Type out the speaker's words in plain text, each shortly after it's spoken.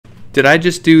Did I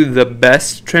just do the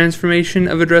best transformation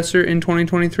of a dresser in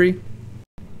 2023?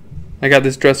 I got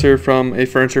this dresser from a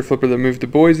furniture flipper that moved to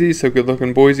Boise, so good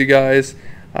looking Boise guys.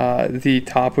 The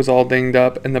top was all dinged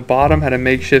up, and the bottom had a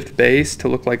makeshift base to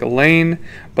look like a lane,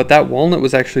 but that walnut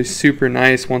was actually super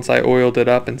nice once I oiled it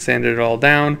up and sanded it all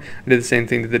down. I did the same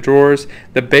thing to the drawers.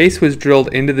 The base was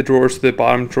drilled into the drawers so the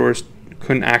bottom drawers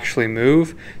couldn't actually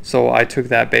move, so I took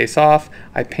that base off.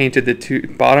 I painted the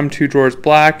bottom two drawers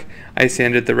black. I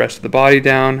sanded the rest of the body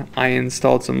down. I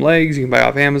installed some legs you can buy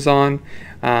off Amazon.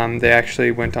 They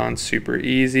actually went on super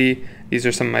easy. These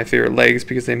are some of my favorite legs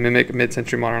because they mimic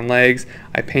mid-century modern legs.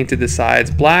 I painted the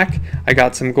sides black. I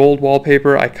got some gold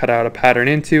wallpaper I cut out a pattern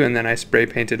into, and then I spray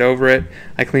painted over it.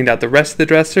 I cleaned out the rest of the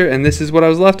dresser, and this is what I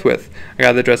was left with. I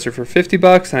got the dresser for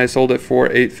 $50 and I sold it for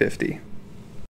 $8.50.